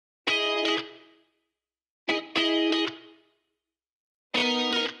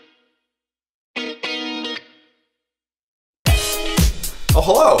Oh,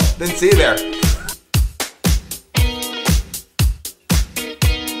 hello. Didn't see you there.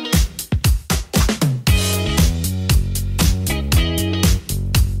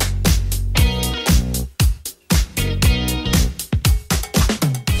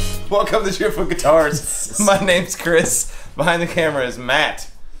 Welcome to SurfPrep Guitars. My name's Chris. Behind the camera is Matt.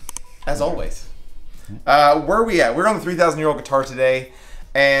 As always. Where are we at? We're on the 3,000-year-old guitar today.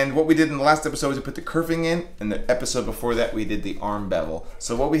 And what we did in the last episode was we put the kerfing in, and the episode before that we did the arm bevel.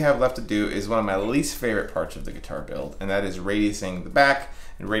 So what we have left to do is one of my least favorite parts of the guitar build, and that is radiusing the back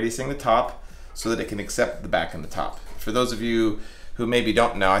and radiusing the top so that it can accept the back and the top. For those of you who maybe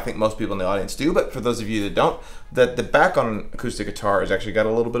don't know, I think most people in the audience do, but for those of you that don't, that the back on an acoustic guitar has actually got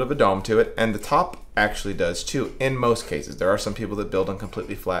a little bit of a dome to it, and the top actually does too, in most cases. There are some people that build on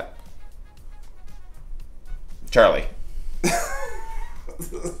completely flat. Charlie.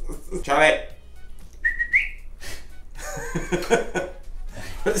 Charlie.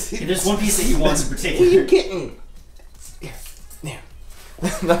 There's one piece that he wants in particular. What are you getting? Yeah.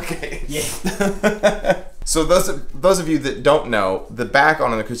 Okay. Yeah. So those of you that don't know, the back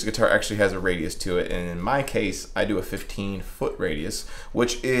on an acoustic guitar actually has a radius to it, and in my case, I do a 15-foot radius,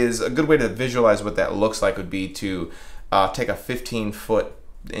 which is a good way to visualize what that looks like. Would be to take a 15-foot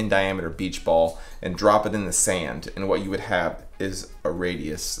in diameter beach ball and drop it in the sand, and what you would have is a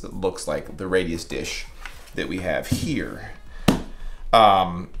radius that looks like the radius dish that we have here.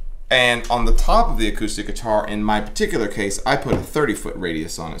 And on the top of the acoustic guitar, in my particular case, I put a 30-foot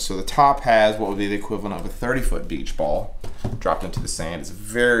radius on it. So the top has what would be the equivalent of a 30-foot beach ball dropped into the sand. It's a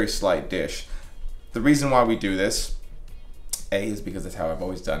very slight dish. The reason why we do this, A, is because that's how I've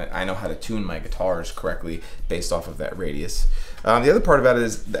always done it. I know how to tune my guitars correctly based off of that radius. The other part about it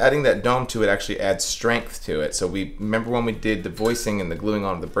is adding that dome to it actually adds strength to it. So we remember when we did the voicing and the gluing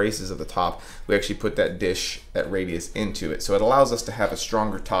on the braces of the top, we actually put that dish, that radius into it. So it allows us to have a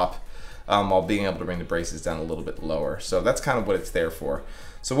stronger top while being able to bring the braces down a little bit lower. So that's kind of what it's there for.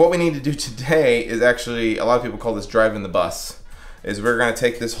 So what we need to do today is actually, a lot of people call this driving the bus, is we're going to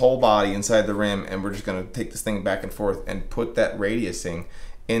take this whole body inside the rim and we're just going to take this thing back and forth and put that radiusing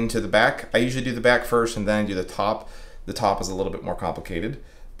into the back. I usually do the back first and then I do the top. The top is a little bit more complicated,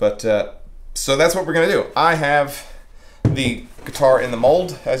 but so that's what we're going to do. I have the guitar in the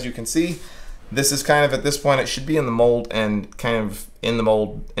mold, as you can see. This is kind of, at this point, it should be in the mold and kind of in the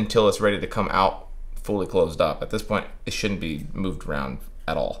mold until it's ready to come out fully closed up. At this point, it shouldn't be moved around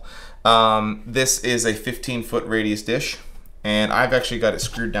at all. This is a 15-foot radius dish, and I've actually got it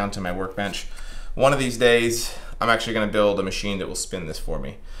screwed down to my workbench. One of these days, I'm actually going to build a machine that will spin this for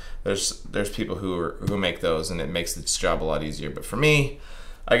me. There's people who make those, and it makes this job a lot easier. But for me,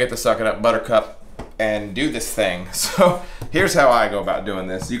 I get to suck it up buttercup and do this thing. So here's how I go about doing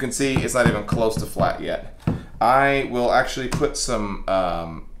this. You can see it's not even close to flat yet. I will actually put some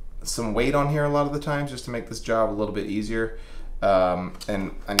weight on here a lot of the times just to make this job a little bit easier.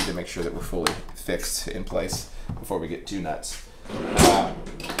 And I need to make sure that we're fully fixed in place before we get too nuts.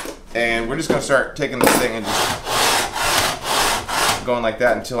 And we're just gonna start taking this thing and just going like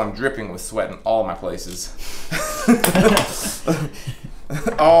that until I'm dripping with sweat in all my places.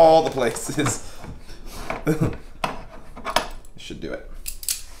 All the places. Should do it.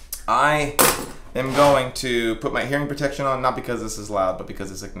 I am going to put my hearing protection on, not because this is loud, but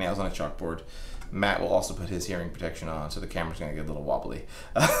because it's like nails on a chalkboard. Matt will also put his hearing protection on, so the camera's gonna get a little wobbly.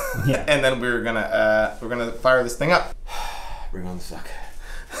 Yeah. And then we're gonna fire this thing up. Bring on the suck.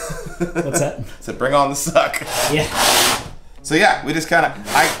 What's that? So bring on the suck. Yeah. So yeah, we just kind of,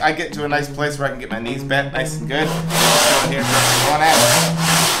 I get to a nice place where I can get my knees bent nice and good. Go in here, going at it.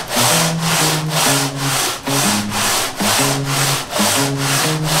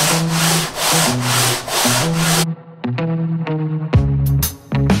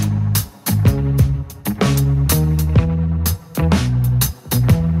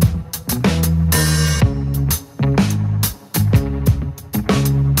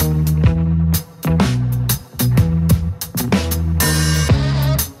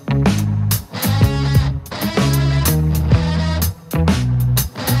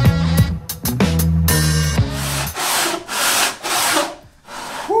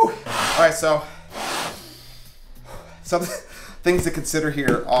 Alright, so some things to consider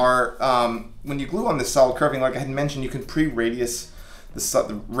here are when you glue on this solid curving, like I had mentioned, you can pre-radius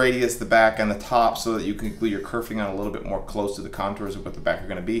the radius, the back, and the top so that you can glue your kerfing on a little bit more close to the contours of what the back are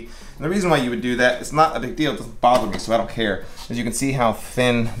going to be. And the reason why you would do that, it's not a big deal, it doesn't bother me, so I don't care. As you can see how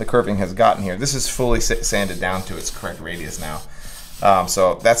thin the kerfing has gotten here. This is fully sanded down to its correct radius now.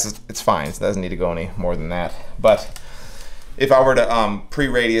 So it's fine, it doesn't need to go any more than that. But if I were to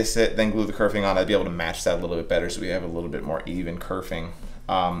pre-radius it, then glue the kerfing on, I'd be able to match that a little bit better so we have a little bit more even kerfing.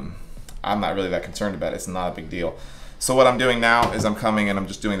 I'm not really that concerned about it. It's not a big deal. So what I'm doing now is I'm coming and I'm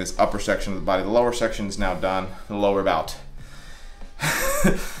just doing this upper section of the body. The lower section is now done, the lower bout.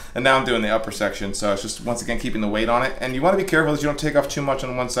 And now I'm doing the upper section, so it's just, once again, keeping the weight on it. And you want to be careful that you don't take off too much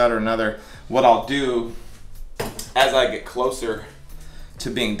on one side or another. What I'll do as I get closer to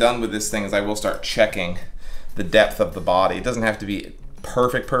being done with this thing is I will start checking the depth of the body. It doesn't have to be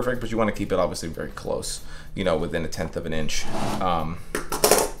perfect, but you want to keep it obviously very close, you know, within 1/10 of an inch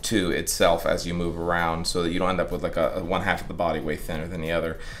to itself as you move around, so that you don't end up with like a 1/2 of the body way thinner than the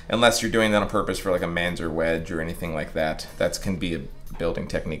other, unless you're doing that on purpose for like a Manzer wedge or anything like that. That can be a building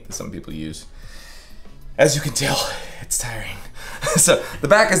technique that some people use. As you can tell, it's tiring. So the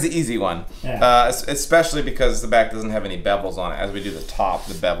back is the easy one, yeah. Especially because the back doesn't have any bevels on it. As we do the top,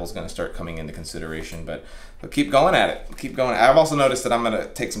 the bevel's going to start coming into consideration, but keep going at it. Keep going. I've also noticed that I'm going to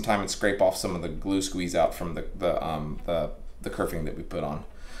take some time and scrape off some of the glue squeeze out from the kerfing that we put on.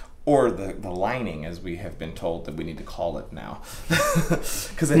 Or the lining, as we have been told that we need to call it now,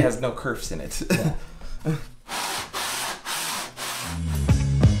 because it has no kerfs in it. Yeah.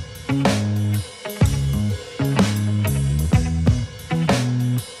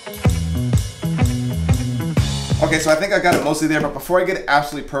 Okay, so I think I got it mostly there, but before I get it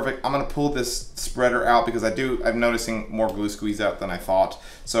absolutely perfect, I'm gonna pull this spreader out because I'm noticing more glue squeeze out than I thought.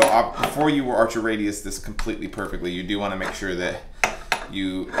 So before you arch your radius this completely perfectly, you do wanna make sure that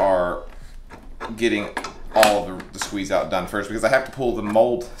you are getting all of the squeeze out done first, because I have to pull the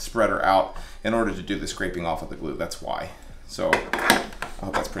mold spreader out in order to do the scraping off of the glue. That's why. So I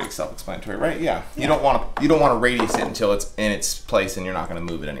hope that's pretty self-explanatory, right? Yeah. You don't want to radius it until it's in its place and you're not going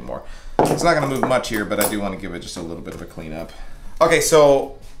to move it anymore. It's not going to move much here, but I do want to give it just a little bit of a cleanup. Okay,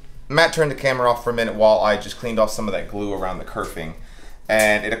 so Matt turned the camera off for a minute while I just cleaned off some of that glue around the kerfing,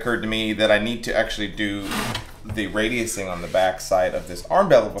 and it occurred to me that I need to actually do the radiusing on the back side of this arm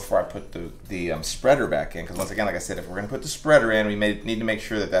bevel before I put the spreader back in, because once again, like I said, if we're going to put the spreader in, we need to make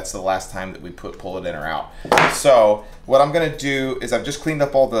sure that that's the last time that we pull it in or out. So what I'm going to do is I've just cleaned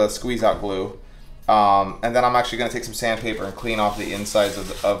up all the squeeze out glue, and then I'm actually going to take some sandpaper and clean off the insides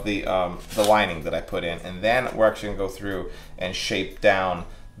of the lining that I put in, and then we're actually going to go through and shape down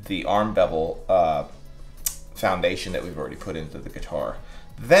the arm bevel foundation that we've already put into the guitar.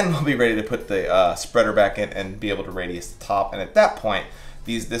 Then we'll be ready to put the spreader back in and be able to radius the top. And at that point,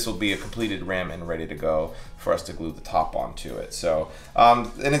 this will be a completed rim and ready to go for us to glue the top onto it. So,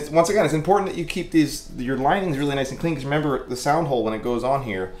 and once again, it's important that you keep your linings really nice and clean, because remember, the sound hole, when it goes on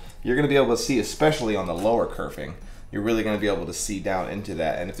here, you're going to be able to see, especially on the lower kerfing, you're really going to be able to see down into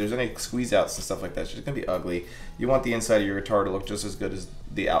that. And if there's any squeeze outs and stuff like that, it's just going to be ugly. You want the inside of your guitar to look just as good as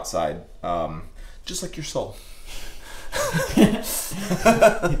the outside, just like your soul. But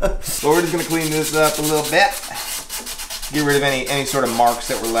we're just going to clean this up a little bit. Get rid of any sort of marks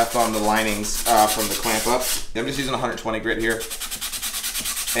that were left on the linings from the clamp up. I'm just using 120 grit here.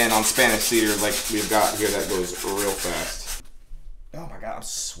 And on Spanish cedar, like we've got here, that goes real fast. Oh my God, I'm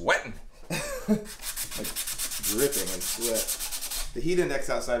sweating. Like dripping in sweat. The heat index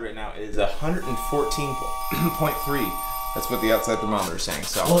outside right now is 114.3. That's what the outside thermometer is saying.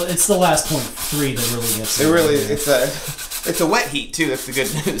 So, well, it's the last 0.3 that really gets. It really, it's a wet heat too. That's the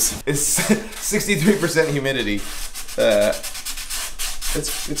good news. It's 63% humidity.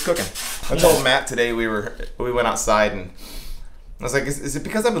 It's cooking. I told Matt today we went outside and I was like, is it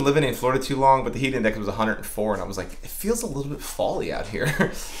because I've been living in Florida too long? But the heat index was 104, and I was like, it feels a little bit fally out here.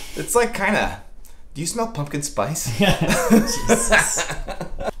 It's like kind of. Do you smell pumpkin spice? Jesus.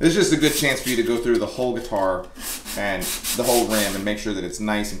 There's just a good chance for you to go through the whole guitar and the whole rim and make sure that it's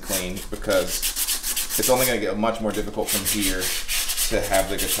nice and clean, because it's only going to get much more difficult from here to have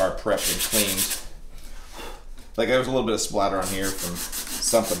the guitar prepped and cleaned. Like there was a little bit of splatter on here from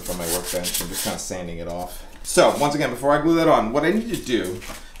something from my workbench. I'm just kind of sanding it off. So once again, before I glue that on, what I need to do,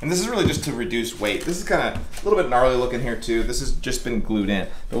 and this is really just to reduce weight. This is kind of a little bit gnarly looking here too. This has just been glued in,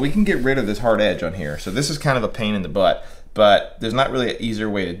 but we can get rid of this hard edge on here. So this is kind of a pain in the butt, but there's not really an easier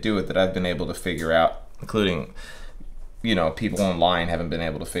way to do it that I've been able to figure out, including, you know, people online haven't been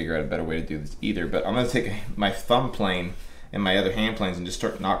able to figure out a better way to do this either. But I'm gonna take my thumb plane and my other hand planes and just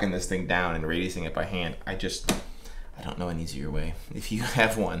start knocking this thing down and radiusing it by hand. I don't know an easier way. If you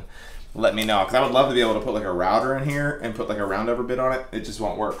have one, let me know, because I would love to be able to put like a router in here and put like a round over bit on it. It just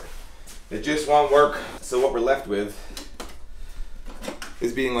won't work. It just won't work. So what we're left with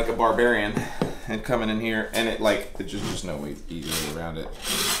is being like a barbarian and coming in here, and there's just no way easy way around it.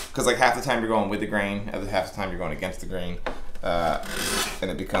 Because like half the time you're going with the grain, other half the time you're going against the grain,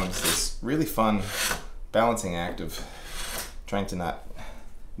 and it becomes this really fun balancing act of trying to not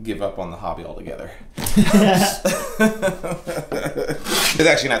give up on the hobby altogether. It's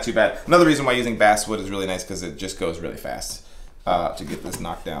actually not too bad. Another reason why using basswood is really nice because it just goes really fast to get this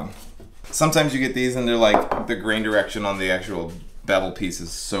knocked down. Sometimes you get these and they're like the grain direction on the actual bevel piece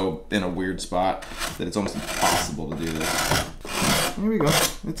is so in a weird spot that it's almost impossible to do this. Here we go.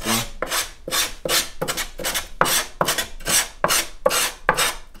 It's gone.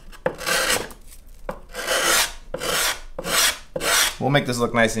 We'll make this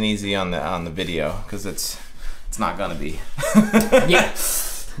look nice and easy on the video because it's not gonna be. Yeah.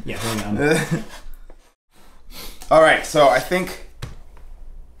 Yeah. Hang on. All right. So I think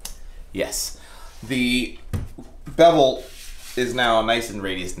yes, the bevel is now nice and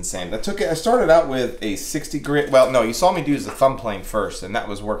radiused and sanded. I started out with a 60 grit. Well, no, you saw me do the thumb plane first, and that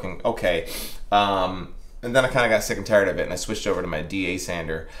was working okay. And then I kind of got sick and tired of it, and I switched over to my DA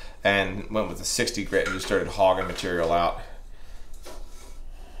sander and went with a 60 grit and just started hogging material out.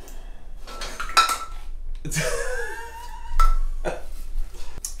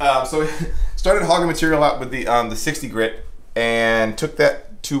 So we started hogging material out with the 60 grit and took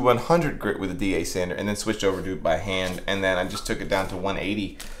that to 100 grit with a DA sander and then switched over to it by hand, and then I just took it down to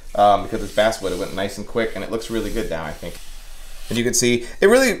 180 because it's basswood. It went nice and quick and it looks really good now, I think. And you can see, it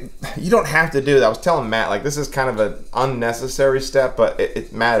really, you don't have to do that. I was telling Matt, like, this is kind of an unnecessary step, but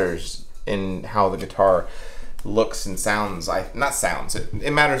it matters in how the guitar looks and sounds. Not sounds,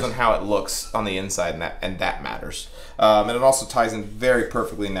 it matters on how it looks on the inside, and that matters. And it also ties in very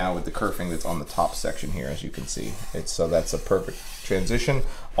perfectly now with the kerfing that's on the top section here, as you can see. So that's a perfect transition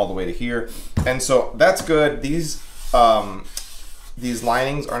all the way to here. And so that's good. These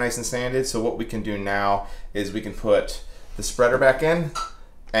linings are nice and sanded, so what we can do now is we can put the spreader back in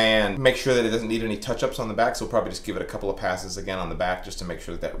and make sure that it doesn't need any touch-ups on the back, so we'll probably just give it a couple of passes again on the back just to make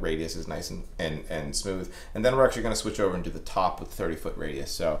sure that that radius is nice and smooth. And then we're actually going to switch over and do the top with 30-foot radius.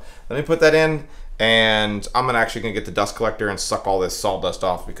 So let me put that in, and I'm actually going to get the dust collector and suck all this sawdust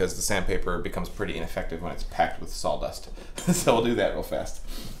off because the sandpaper becomes pretty ineffective when it's packed with sawdust. So we'll do that real fast.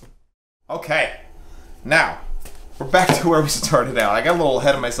 Okay, now we're back to where we started out. I got a little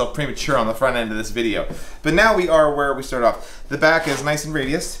ahead of myself premature on the front end of this video. But now we are where we started off. The back is nice and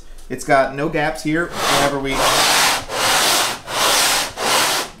radius. It's got no gaps here whenever we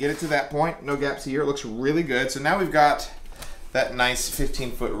get it to that point. No gaps here. It looks really good. So now we've got that nice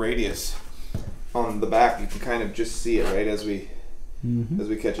 15-foot radius on the back. You can kind of just see it, right, as we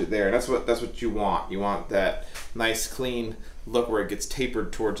catch it there. And that's what you want. You want that nice, clean look where it gets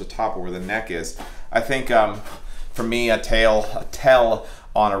tapered towards the top where the neck is. I think for me, a tell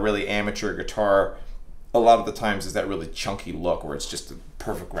on a really amateur guitar a lot of the times is that really chunky look where it's just a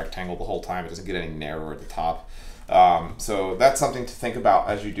perfect rectangle the whole time. It doesn't get any narrower at the top. So that's something to think about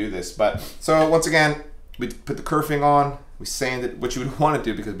as you do this. But so once again, we put the kerfing on, we sanded, what you would want to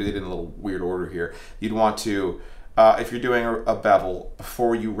do, because we did it in a little weird order here, you'd want to, if you're doing a bevel,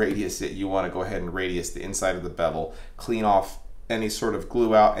 before you radius it, you want to go ahead and radius the inside of the bevel, clean off any sort of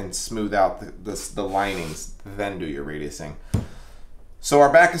glue out and smooth out the linings, then do your radiusing. So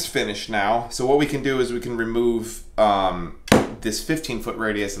our back is finished now. So what we can do is we can remove this 15-foot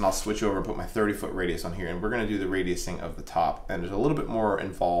radius, and I'll switch over and put my 30-foot radius on here, and we're going to do the radiusing of the top. And there's a little bit more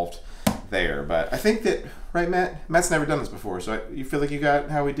involved there, but I think that, right, Matt? Matt's never done this before, so you feel like you got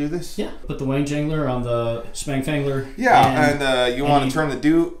how we do this? Yeah, put the wang jangler on the spang-fangler. Yeah, and you want to turn the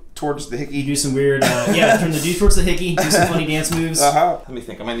do towards the hickey. You do some weird, yeah, turn the do towards the hickey, do some funny dance moves. Let me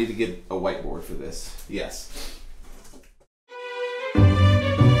think, I might need to get a whiteboard for this. Yes.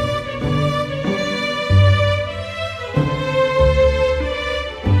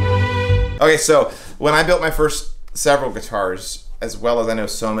 Okay, so when I built my first several guitars, as well as I know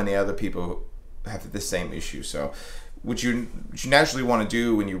so many other people have the same issue, so what you naturally want to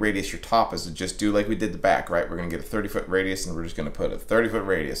do when you radius your top is to just do like we did the back, right? We're going to get a 30-foot radius, and we're just going to put a 30-foot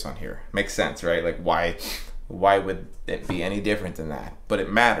radius on here. Makes sense, right? Like, why would it be any different than that? But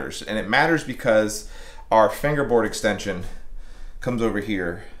it matters, and it matters because our fingerboard extension comes over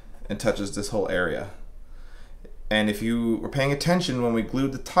here and touches this whole area. And if you were paying attention when we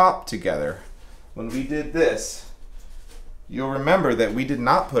glued the top together, when we did this, you'll remember that we did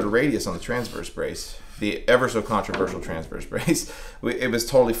not put a radius on the transverse brace, the ever so controversial transverse brace. It was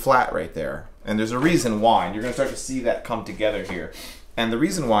totally flat right there. And there's a reason why, and you're gonna start to see that come together here. And the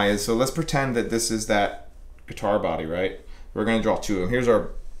reason why is, so let's pretend that this is that guitar body, right? We're gonna draw two of them.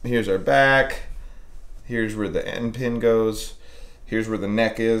 Here's our back, here's where the end pin goes, here's where the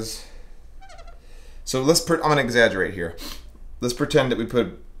neck is. So I'm gonna exaggerate here. Let's pretend that we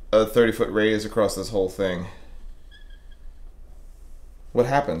put a 30-foot radius across this whole thing. What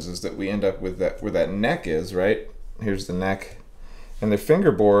happens is that we end up with that where that neck is, right? Here's the neck. And the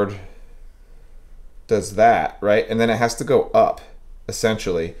fingerboard does that, right? And then it has to go up,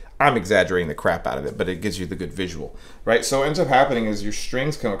 essentially. I'm exaggerating the crap out of it, but it gives you the good visual, right? So what ends up happening is your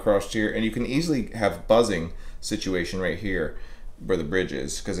strings come across here, and you can easily have buzzing situation right here where the bridge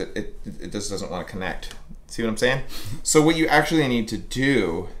is, because it just doesn't want to connect. See what I'm saying? So what you actually need to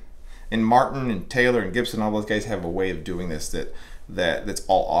do, and Martin and Taylor and Gibson, all those guys have a way of doing this that's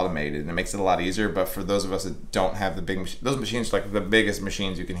all automated, and it makes it a lot easier. But for those of us that don't have the big those machines are like the biggest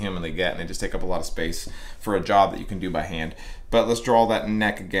machines you can humanly get, and they just take up a lot of space for a job that you can do by hand. But let's draw that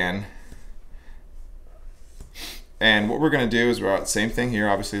neck again. And what we're going to do is we're same thing here,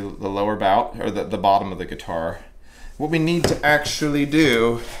 obviously the lower bout, or the bottom of the guitar. What we need to actually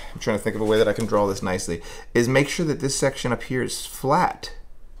do, I'm trying to think of a way that I can draw this nicely, is make sure that this section up here is flat.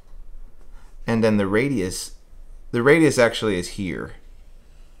 And then the radius actually is here.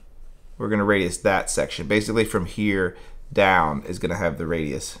 We're going to radius that section. Basically from here down is going to have the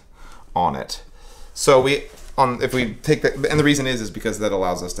radius on it. So if we take that, and the reason is because that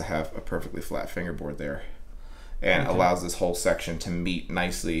allows us to have a perfectly flat fingerboard there, and allows this whole section to meet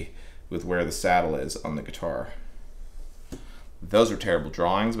nicely with where the saddle is on the guitar. Those are terrible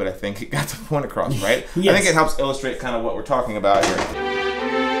drawings, but I think it got the point across, right? Yes. I think it helps illustrate kind of what we're talking about here.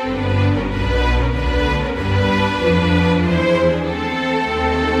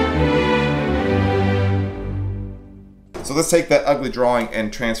 So let's take that ugly drawing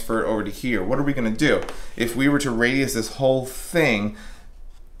and transfer it over to here. What are we going to do? If we were to radius this whole thing,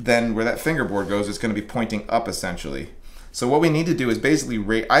 then where that fingerboard goes, it's going to be pointing up essentially. So what we need to do is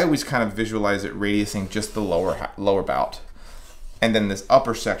basically, I always kind of visualize it radiusing just the lower bout. And then this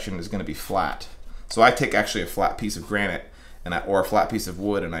upper section is going to be flat. So I take actually a flat piece of granite or a flat piece of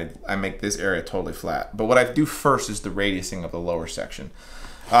wood, and I make this area totally flat. But what I do first is the radiusing of the lower section.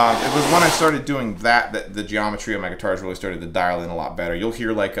 It was when I started doing that the geometry of my guitars really started to dial in a lot better. You'll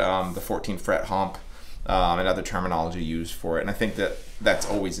hear like the 14th fret hump and other terminology used for it, and I think that's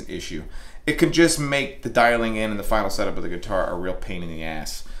always an issue. It could just make the dialing in and the final setup of the guitar a real pain in the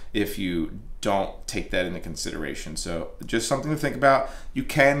ass if you don't take that into consideration. So just something to think about. You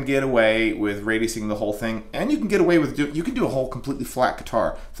can get away with radiusing the whole thing, and you can get away with you can do a whole completely flat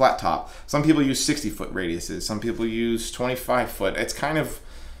guitar, flat top. Some people use 60-foot radiuses. Some people use 25-foot. It's kind of,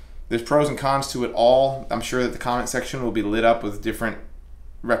 there's pros and cons to it all. I'm sure that the comment section will be lit up with different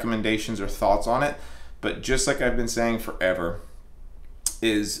recommendations or thoughts on it. But just like I've been saying forever,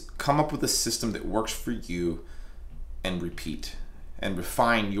 is come up with a system that works for you and repeat. And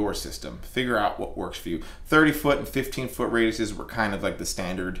refine your system. Figure out what works for you. 30-foot and 15-foot radiuses were kind of like the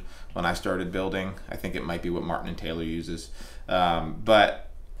standard when I started building. I think it might be what Martin and Taylor uses. But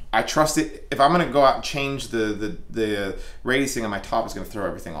I trust it. If I'm going to go out and change the radiusing on my top, it's going to throw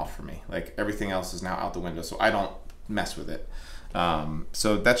everything off for me. Like everything else is now out the window, so I don't mess with it.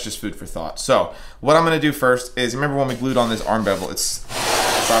 So that's just food for thought. So what I'm going to do first is, remember when we glued on this arm bevel, it's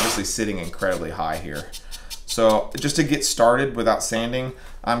obviously sitting incredibly high here. So just to get started without sanding,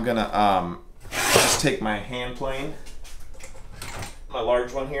 I'm gonna just take my hand plane, my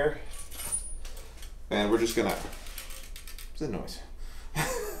large one here, and we're just gonna, what's that noise?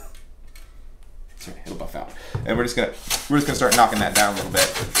 Sorry, it'll buff out. And we're just gonna start knocking that down a little bit.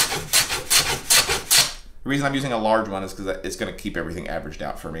 The reason I'm using a large one is because it's gonna keep everything averaged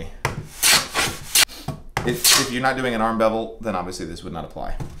out for me. If you're not doing an arm bevel, then obviously this would not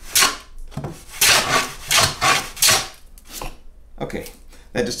apply. Okay,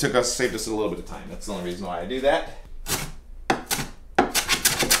 that just saved us a little bit of time. That's the only reason why I do that.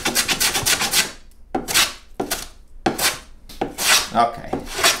 Okay,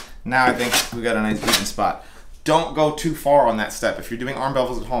 now I think we got a nice even spot. Don't go too far on that step. If you're doing arm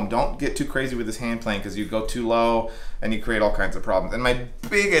bevels at home, don't get too crazy with this hand plane, because you go too low and you create all kinds of problems. And my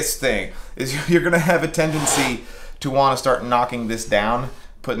biggest thing is you're gonna have a tendency to wanna start knocking this down,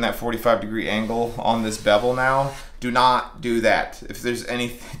 putting that 45-degree angle on this bevel now. Do not do that. If there's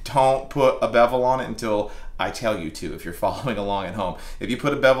anything, don't put a bevel on it until I tell you to, if you're following along at home. If you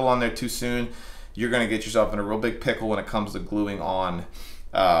put a bevel on there too soon, you're gonna get yourself in a real big pickle when it comes to gluing on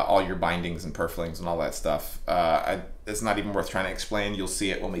all your bindings and purflings and all that stuff. It's not even worth trying to explain. You'll see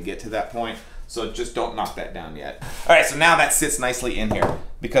it when we get to that point. So just don't knock that down yet. All right, so now that sits nicely in here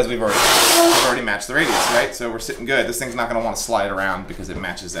because we've already matched the radius, right? So we're sitting good. This thing's not gonna wanna slide around because it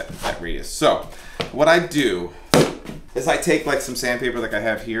matches that radius. So what I do is I take like some sandpaper like I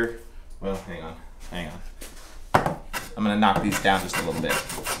have here. Well, hang on. I'm gonna knock these down just a little bit.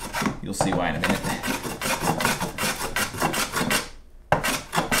 You'll see why in a minute.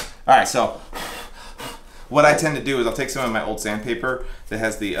 All right, so what I tend to do is I'll take some of my old sandpaper that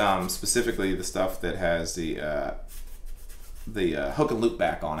has the, specifically the stuff that has the hook and loop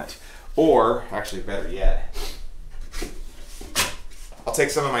back on it. Or, actually better yet, I'll take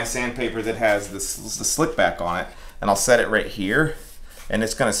some of my sandpaper that has the slick back on it, and I'll set it right here, and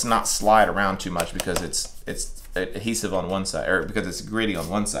it's gonna not slide around too much because it's adhesive on one side, or because it's gritty on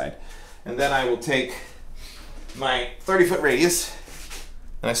one side. And then I will take my 30-foot radius,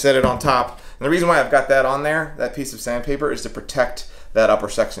 and I set it on top. And the reason why I've got that on there, that piece of sandpaper, is to protect that upper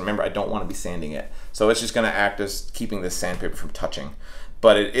section. Remember, I don't want to be sanding it. So it's just gonna act as keeping this sandpaper from touching.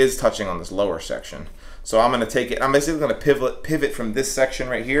 But it is touching on this lower section. So I'm gonna take it, I'm basically gonna pivot from this section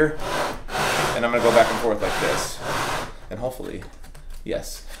right here, and I'm gonna go back and forth like this. And hopefully,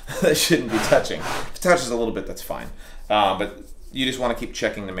 yes, that shouldn't be touching. If it touches a little bit, that's fine. But you just wanna keep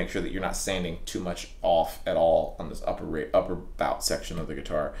checking to make sure that you're not sanding too much off at all on this upper bout section of the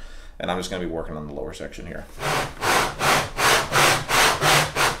guitar. And I'm just gonna be working on the lower section here.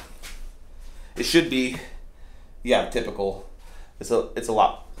 It should be, yeah, typical. It's a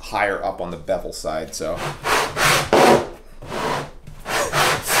lot higher up on the bevel side, so.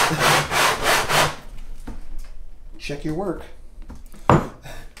 Check your work.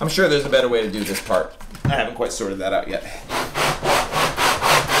 I'm sure there's a better way to do this part. I haven't quite sorted that out yet.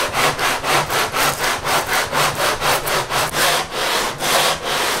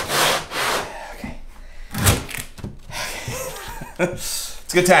 Okay.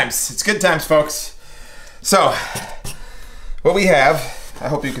 It's good times. It's good times, folks. So, what we have, I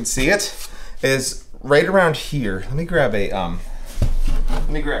hope you can see it, is right around here. Let me grab a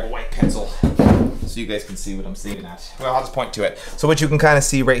white pencil so you guys can see what I'm seeing at. Well, I'll just point to it. So what you can kind of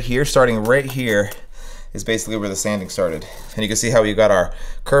see right here, starting right here, is basically where the sanding started. And you can see how we got our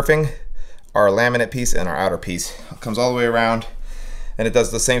kerfing, our laminate piece, and our outer piece. It comes all the way around, and it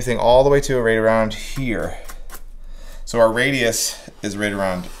does the same thing all the way to right around here. So our radius is right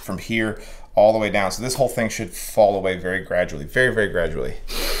around from here all the way down. So this whole thing should fall away very gradually, very, very gradually.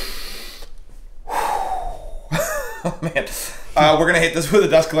 Oh man. We're gonna hit this with a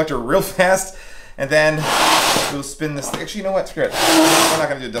dust collector real fast, and then we'll spin this thing. Actually, you know what, screw it. We're not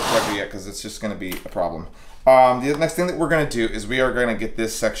gonna do a dust collector yet because it's just gonna be a problem. The next thing that we're gonna do is we are gonna get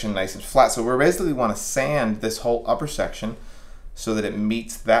this section nice and flat. So we basically wanna sand this whole upper section so that it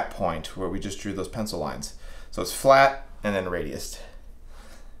meets that point where we just drew those pencil lines. So it's flat and then radiused.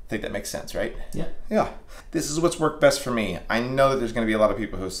 I think that makes sense, right? Yeah. Yeah. This is what's worked best for me. I know that there's going to be a lot of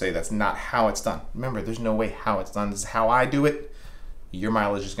people who say that's not how it's done. Remember, there's no way how it's done. This is how I do it. Your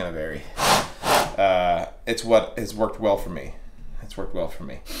mileage is going to vary. It's what has worked well for me. It's worked well for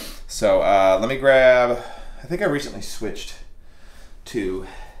me. So let me grab, I think I recently switched to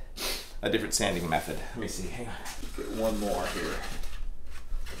a different sanding method. Let me see. Hang on. Get one more here.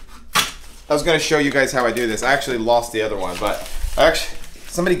 I was going to show you guys how I do this. I actually lost the other one, but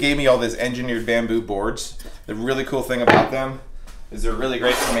somebody gave me all these engineered bamboo boards. The really cool thing about them is they're really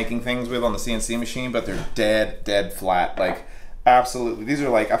great for making things with on the CNC machine, but they're dead flat. Like, absolutely. These are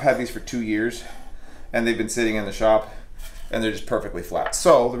like, I've had these for 2 years, and they've been sitting in the shop, and they're just perfectly flat.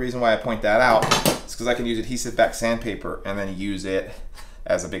 So the reason why I point that out is because I can use adhesive back sandpaper and then use it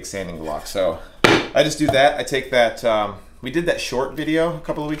as a big sanding block. So I just do that. I take that, we did that short video a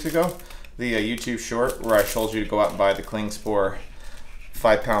couple of weeks ago, the YouTube short, where I told you to go out and buy the Klingspor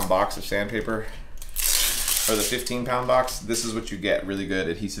 5-pound box of sandpaper, or the 15-pound box. This is what you get, really good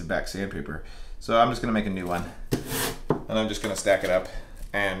adhesive back sandpaper. So I'm just gonna make a new one, and I'm just gonna stack it up,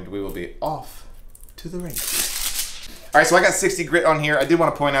 and we will be off to the races. All right, so I got 60 grit on here. I did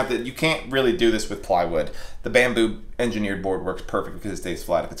want to point out that you can't really do this with plywood. The bamboo engineered board works perfect because it stays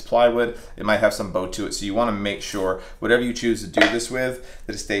flat. If it's plywood, it might have some bow to it, so you want to make sure whatever you choose to do this with,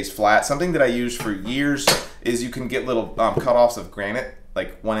 that it stays flat. Something that I used for years is you can get little cut-offs of granite,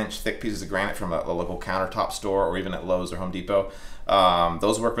 like 1-inch thick pieces of granite from a local countertop store, or even at Lowe's or Home Depot.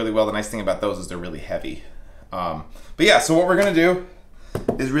 Those work really well. The nice thing about those is they're really heavy. But yeah, so what we're gonna do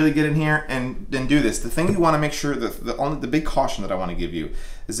is really get in here and then do this. The thing you want to make sure that the big caution that I want to give you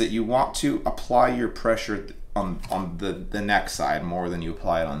is that you want to apply your pressure on the neck side more than you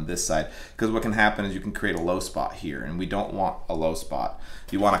apply it on this side, because what can happen is you can create a low spot here, and we don't want a low spot.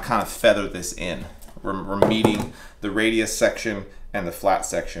 You want to kind of feather this in. We're meeting the radius section and the flat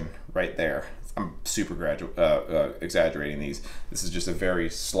section right there. I'm super exaggerating these. This is just a very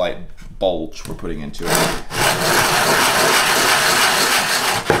slight bulge we're putting into it.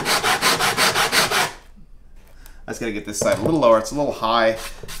 I just gotta get this side a little lower. It's a little high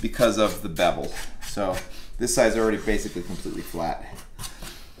because of the bevel. So this side's already basically completely flat.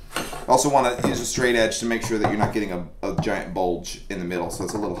 Also want to use a straight edge to make sure that you're not getting a giant bulge in the middle. So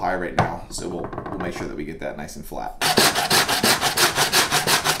it's a little high right now. So we'll make sure that we get that nice and flat.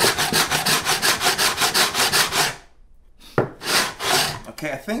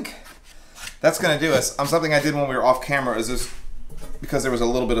 Okay, I think that's gonna do us. Something I did when we were off camera is this, because there was a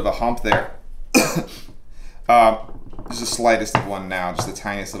little bit of a hump there. There's the slightest of one now, just the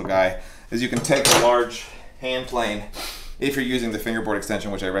tiniest little guy. Is you can take a large hand plane, if you're using the fingerboard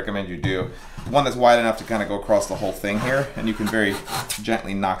extension, which I recommend you do, one that's wide enough to kind of go across the whole thing here, and you can very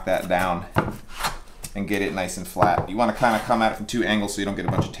gently knock that down and get it nice and flat. You want to kind of come at it from 2 angles so you don't get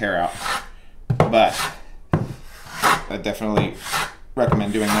a bunch of tear out, but I definitely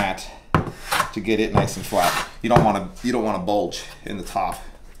recommend doing that to get it nice and flat. You don't want to bulge in the top.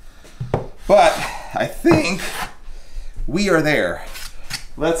 But I think we are there.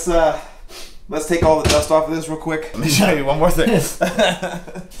 Let's take all the dust off of this real quick. Let me show you one more thing.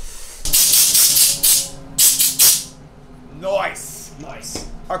 Nice. Nice.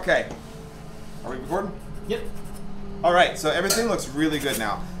 Okay. Are we recording? Yep. All right. So everything looks really good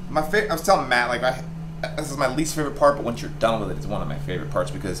now. I was telling Matt, like, this is my least favorite part, but once you're done with it, it's one of my favorite parts,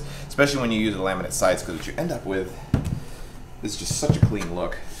 because especially when you use the laminate sides, because what you end up with is just such a clean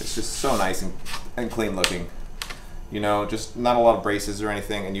look. It's just so nice and clean looking. You know, just not a lot of braces or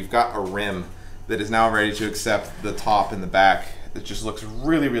anything, and you've got a rim that is now ready to accept the top and the back. It just looks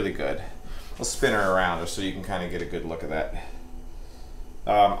really, really good. I'll spin her around just so you can kind of get a good look at that.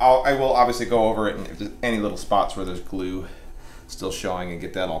 I will obviously go over it, and if there's any little spots where there's glue still showing, and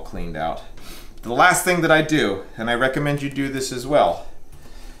get that all cleaned out. The last thing that I do, and I recommend you do this as well,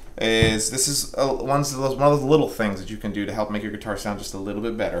 is this is one of those little things that you can do to help make your guitar sound just a little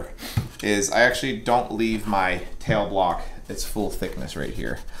bit better, is I actually don't leave my tail block its full thickness right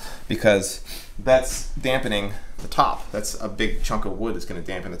here, because that's dampening the top. That's a big chunk of wood that's going to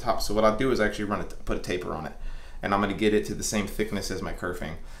dampen the top. So what I'll do is actually put a taper on it, and I'm going to get it to the same thickness as my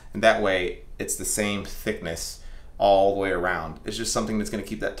kerfing, and that way it's the same thickness all the way around. It's just something that's going to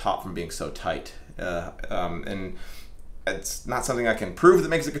keep that top from being so tight, and it's not something I can prove that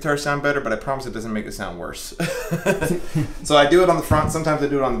makes the guitar sound better, but I promise it doesn't make it sound worse. So I do it on the front, sometimes I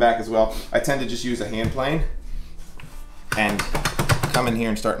do it on the back as well. I tend to just use a hand plane and come in here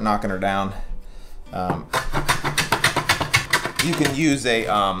and start knocking her down. You can use a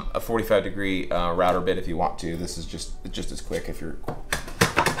 45-degree router bit if you want to. This is just as quick if you're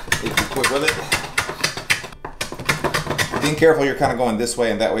quick with it. Being careful, you're kind of going this way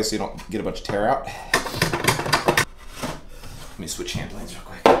and that way so you don't get a bunch of tear out. Let me switch hand planes real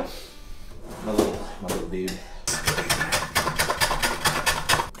quick. My little dude.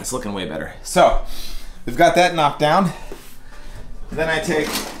 It's looking way better. So, we've got that knocked down. Then I take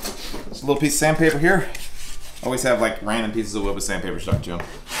this little piece of sandpaper here. Always have like random pieces of wood with sandpaper stuck to them.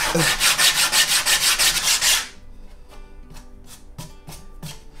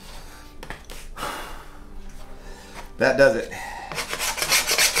 That does it.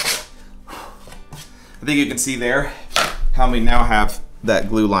 I think you can see there how we now have that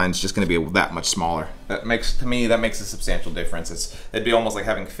glue line is just going to be that much smaller. That makes, to me, that makes a substantial difference. It'd be almost like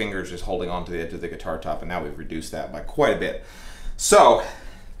having fingers just holding on to the edge of the guitar top, and now we've reduced that by quite a bit. So,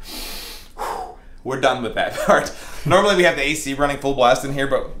 we're done with that part. Normally we have the AC running full blast in here,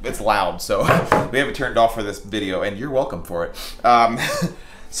 but it's loud, so we have it turned off for this video, and you're welcome for it.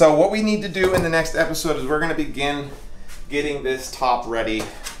 So what we need to do in the next episode is we're going to begin getting this top ready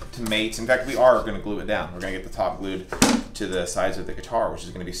to mate. In fact, we are going to glue it down. We're going to get the top glued to the sides of the guitar, which is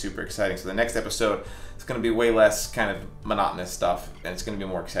going to be super exciting. So the next episode is going to be way less kind of monotonous stuff, and it's going to be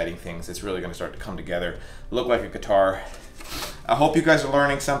more exciting things. It's really going to start to come together, look like a guitar. I hope you guys are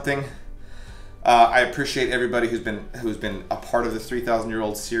learning something. I appreciate everybody who's been a part of this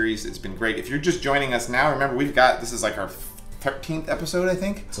 3,000-year-old series. It's been great. If you're just joining us now, remember this is like our 13th episode, I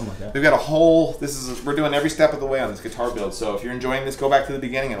think. Something like that. We've got a whole, we're doing every step of the way on this guitar build. So if you're enjoying this, go back to the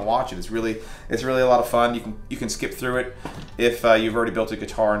beginning and watch it. It's really a lot of fun. You can skip through it if you've already built a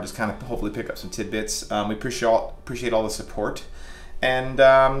guitar and just kind of hopefully pick up some tidbits. We appreciate all the support. And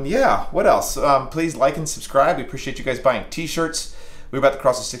yeah, what else? Please like and subscribe. We appreciate you guys buying t-shirts. We're about to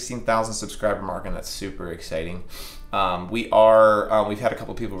cross the 16,000 subscriber mark, and that's super exciting. We've had a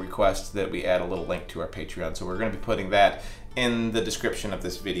couple people request that we add a little link to our Patreon, so we're going to be putting that in the description of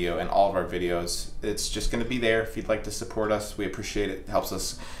this video and all of our videos. It's just going to be there if you'd like to support us. We appreciate it. It helps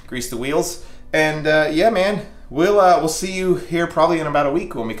us grease the wheels. And yeah, man, we'll see you here probably in about a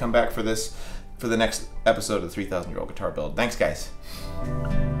week when we come back for the next episode of the 3,000-Year-Old Guitar Build. Thanks, guys.